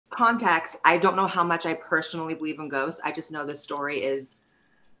context, I don't know how much I personally believe in ghosts. I just know this story is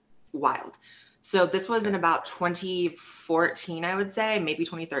wild. So this was in about 2014, I would say, maybe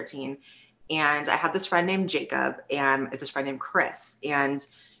 2013. And I had this friend named Jacob and this friend named Chris. And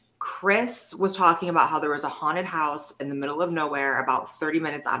Chris was talking about how there was a haunted house in the middle of nowhere, about 30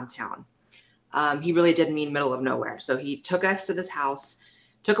 minutes out of town. He really did mean middle of nowhere. So he took us to this house,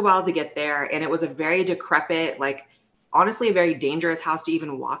 took a while to get there. And it was a very decrepit, like, honestly, a very dangerous house to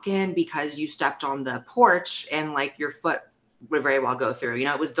even walk in because you stepped on the porch and like your foot would very well go through. You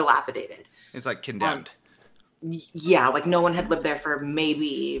know, it was dilapidated. It's like condemned. Yeah, like no one had lived there for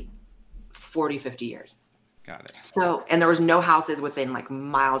maybe 40, 50 years. Got it. So, and there was no houses within like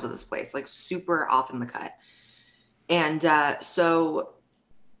miles of this place, like super off in the cut. And so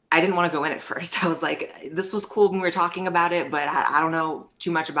I didn't want to go in at first. I was like, this was cool when we were talking about it, but I don't know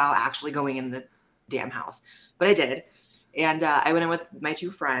too much about actually going in the damn house. But I did. And I went in with my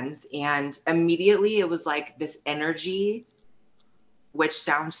two friends, and immediately it was like this energy, which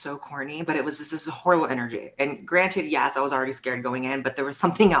sounds so corny, but it was this horrible energy. And granted, yes, I was already scared going in, but there was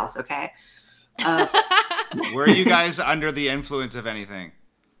something else, okay? Were you guys under the influence of anything?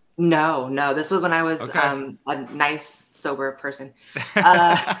 No. This was when I was a nice, sober person.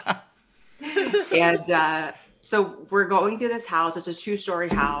 So we're going through this house. It's a 2-story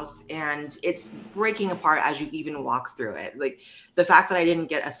house, and it's breaking apart as you even walk through it. Like, the fact that I didn't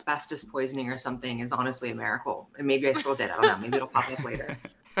get asbestos poisoning or something is honestly a miracle. And maybe I still did. I don't know. Maybe it'll pop up later.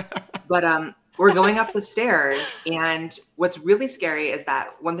 But we're going up the stairs, and what's really scary is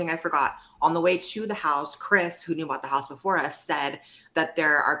that one thing I forgot. On the way to the house, Chris, who knew about the house before us, said that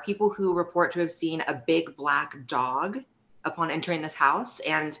there are people who report to have seen a big black dog upon entering this house.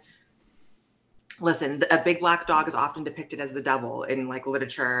 And listen, a big black dog is often depicted as the devil in like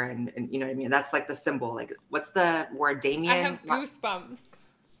literature and you know what I mean? That's like the symbol. Like, what's the word? Damien? I have goosebumps.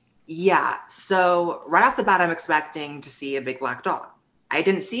 Yeah. So right off the bat, I'm expecting to see a big black dog. I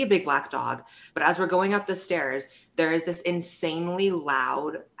didn't see a big black dog, but as we're going up the stairs, there is this insanely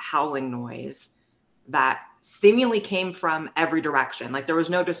loud howling noise that seemingly came from every direction. Like, there was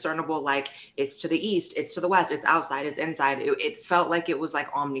no discernible, like, it's to the east, it's to the west, it's outside, it's inside. It felt like it was like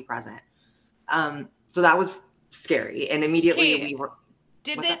omnipresent. So that was scary. And immediately we were.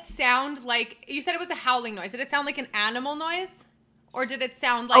 Did it sound like, you said it was a howling noise. Did it sound like an animal noise? Or did it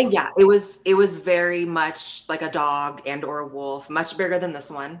sound like? Oh yeah, it was very much like a dog and or a wolf, much bigger than this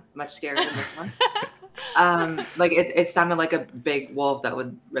one, much scarier than this one. Like it sounded like a big wolf that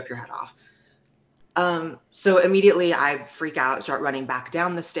would rip your head off. So immediately I freak out, start running back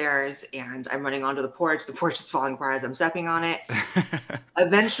down the stairs, and I'm running onto the porch. The porch is falling apart as I'm stepping on it.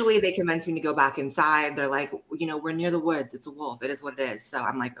 Eventually they convince me to go back inside. They're like, you know, we're near the woods. It's a wolf. It is what it is. So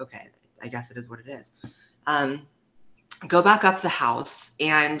I'm like, okay, I guess it is what it is. Go back up the house,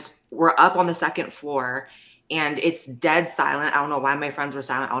 and we're up on the second floor, and it's dead silent. I don't know why my friends were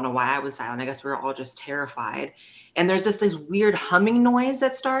silent. I don't know why I was silent. I guess we were all just terrified. And there's this weird humming noise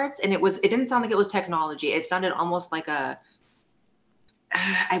that starts, and it didn't sound like it was technology. It sounded almost like I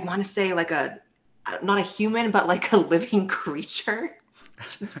want to say like not a human, but like a living creature.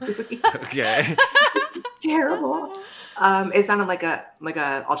 Which is really terrible. It sounded like a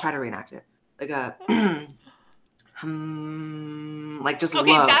I'll try to reenact it. Like a like just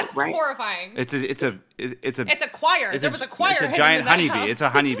okay, low, that's right? horrifying. It's a choir. There was a choir. It's a giant honeybee. It's a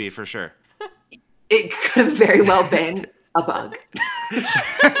honeybee for sure. It could have very well been a bug.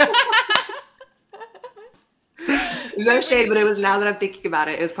 No shade, but it was, now that I'm thinking about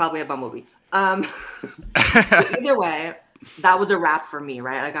it, it was probably a bumblebee. Either way, that was a wrap for me,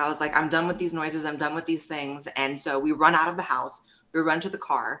 right? Like, I was like, I'm done with these noises. I'm done with these things. And so we run out of the house. We run to the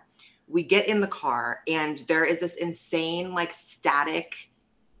car. We get in the car, and there is this insane, like, static,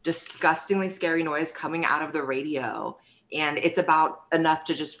 disgustingly scary noise coming out of the radio. And it's about enough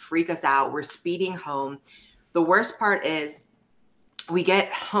to just freak us out. We're speeding home. The worst part is we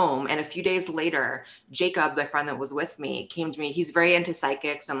get home, and a few days later, Jacob, the friend that was with me, came to me. He's very into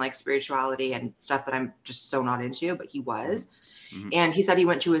psychics and like spirituality and stuff that I'm just so not into, but he was. Mm-hmm. And he said he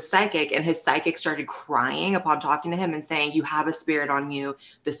went to his psychic, and his psychic started crying upon talking to him and saying, you have a spirit on you.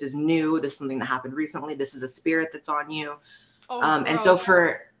 This is new. This is something that happened recently. This is a spirit that's on you. And so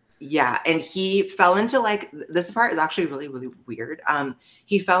and he fell into, like, this part is actually really, really weird.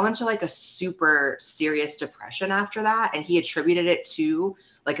 He fell into like a super serious depression after that. And he attributed it to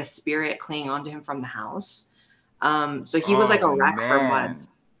like a spirit clinging onto him from the house. So he was like a wreck for months.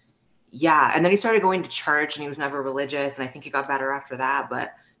 Yeah. And then he started going to church, and he was never religious. And I think he got better after that.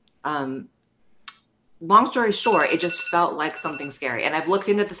 But long story short, it just felt like something scary. And I've looked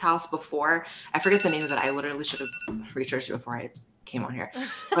into this house before. I forget the name of it. I literally should have researched it before I came on here.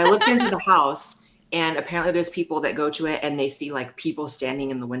 But I looked into the house, and apparently there's people that go to it and they see like people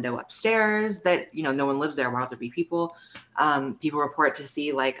standing in the window upstairs that, you know, no one lives there. Why would there be people? People report to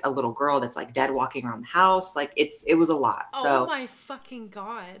see like a little girl that's like dead walking around the house. Like it was a lot. Oh So my fucking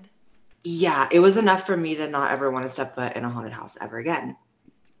God. yeah, it was enough for me to not ever want to step foot in a haunted house ever again.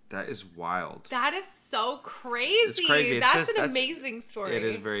 That is wild. That is so crazy. It's crazy. That's an amazing story. It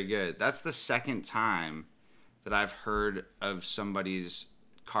is very good. That's the second time that I've heard of somebody's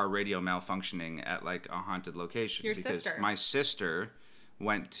car radio malfunctioning at like a haunted location. Your because sister. My sister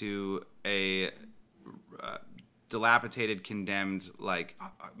went to a dilapidated, condemned like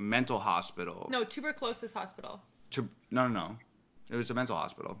mental hospital. No, tuberculosis hospital. No. It was a mental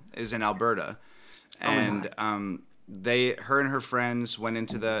hospital. It was in Alberta, Oh my and her and her friends went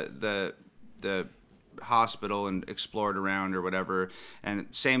into the hospital and explored around or whatever, and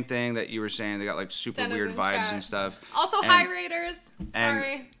same thing that you were saying, they got like super Dennis weird in vibes chat. and stuff. Also, And- hi Raiders. and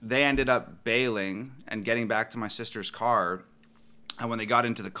Sorry. they ended up bailing and getting back to my sister's car, and when they got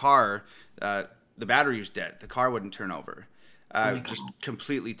into the car, the battery was dead. The car wouldn't turn over. Just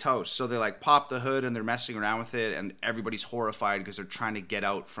completely toast. So they like pop the hood and they're messing around with it, and everybody's horrified because they're trying to get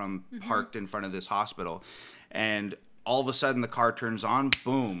out from parked in front of this hospital. And all of a sudden the car turns on,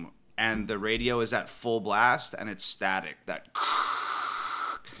 boom, and the radio is at full blast and it's static. That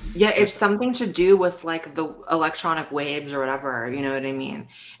Yeah, it's something to do with like the electronic waves or whatever, you know what I mean?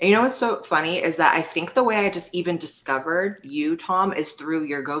 And you know what's so funny is that I think the way I just even discovered you, Tom, is through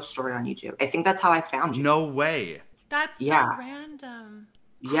your ghost story on YouTube. I think that's how I found you. no way. That's so Yeah. random.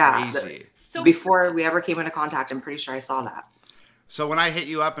 Yeah. Crazy. So Before we ever came into contact, I'm pretty sure I saw that. So when I hit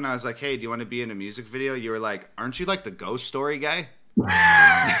you up and I was like, hey, do you want to be in a music video? You were like, aren't you like the ghost story guy?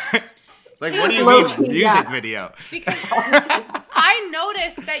 Like, what do you mean Low-key, music yeah. video? because I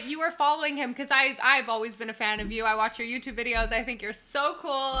noticed that you were following him because I've always been a fan of you. I watch your YouTube videos. I think you're so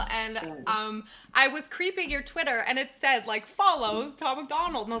cool. And I was creeping your Twitter and it said like follows Tom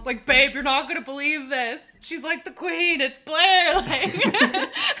McDonald. And I was like, babe, you're not gonna believe this. She's like the queen. It's Blair.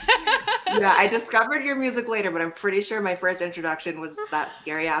 Like Yeah, I discovered your music later, but I'm pretty sure my first introduction was that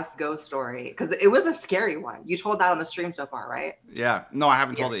scary ass ghost story because it was a scary one. You told that on the stream so far, right? Yeah. No, I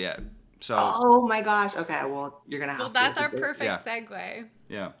haven't told it yet. So, Oh my gosh. Okay, well, you're gonna have well, to. that's our because perfect Yeah. segue.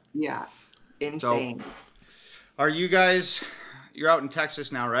 yeah. Yeah, insane. Are you guys, you're out in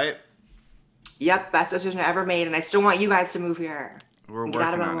Texas now, right? Yep, best decision I ever made, and I still want you guys to move here. We're And get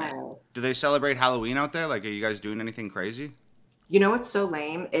out working of on it. LA. Do they celebrate Halloween out there? Like, are you guys doing anything crazy? You know what's so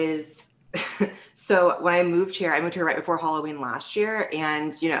lame is, so when I moved here right before Halloween last year,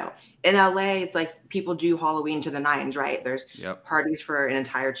 and you know, in LA, it's like people do Halloween to the nines, right? There's Yep. parties for an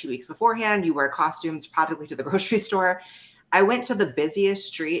entire 2 weeks beforehand. You wear costumes practically to the grocery store. I went to the busiest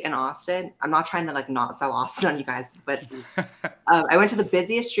street in Austin. I'm not trying to like not sell Austin on you guys, but I went to the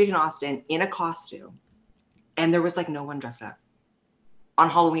busiest street in Austin in a costume, and there was like no one dressed up on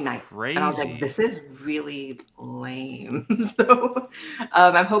Halloween night. Crazy. And I was like, this is really lame. So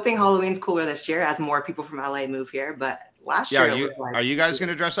I'm hoping Halloween's cooler this year as more people from LA move here. But last Yeah, year, it was like, are you guys going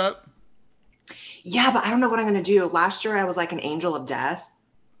to dress up? yeah, but I don't know what I'm going to do. Last year, I was like an angel of death.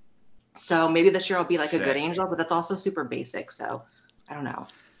 So maybe this year I'll be like a Sick. good angel, but that's also super basic. So I don't know.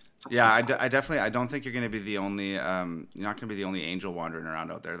 Yeah, I definitely, I don't think you're going to be the only, you're not going to be the only angel wandering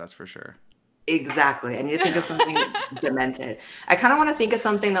around out there. That's for sure. Exactly. I need to think of something demented. I kind of want to think of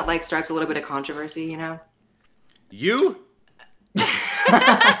something that like starts a little bit of controversy, you know? You?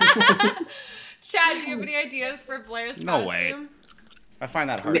 Chad, do you have any ideas for Blair's No way. costume? I find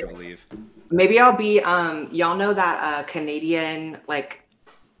that hard to believe. Maybe I'll be, y'all know that Canadian like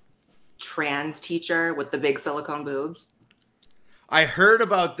trans teacher with the big silicone boobs? I heard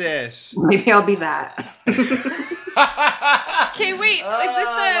about this. Maybe I'll be that. Okay, wait. Oh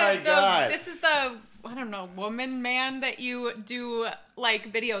my God. This is the I don't know, woman man that you do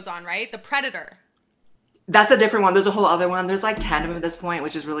like videos on, right? The Predator. That's a different one. There's a whole other one. There's like 10 of them at this point,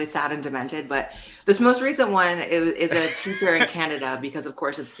 which is really sad and demented. But this most recent one is a teacher in Canada because, of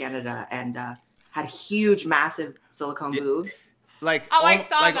course, it's Canada and had huge, massive silicone boobs. Like, Oh, I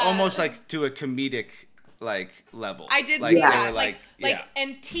saw like that. almost like to a comedic like level. I did like, see they that. were Like yeah.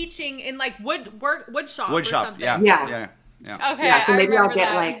 and teaching in like wood shop Wood or shop. something. Yeah. Yeah. Yeah. Okay. Yeah, so I maybe I'll remember get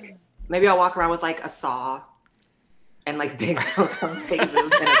that. like, maybe I'll walk around with like a saw and like big silicone fake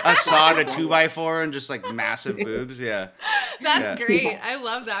boobs. And A saw to 2x4 and just like massive boobs. Yeah. That's Yeah. great. I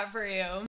love that for you.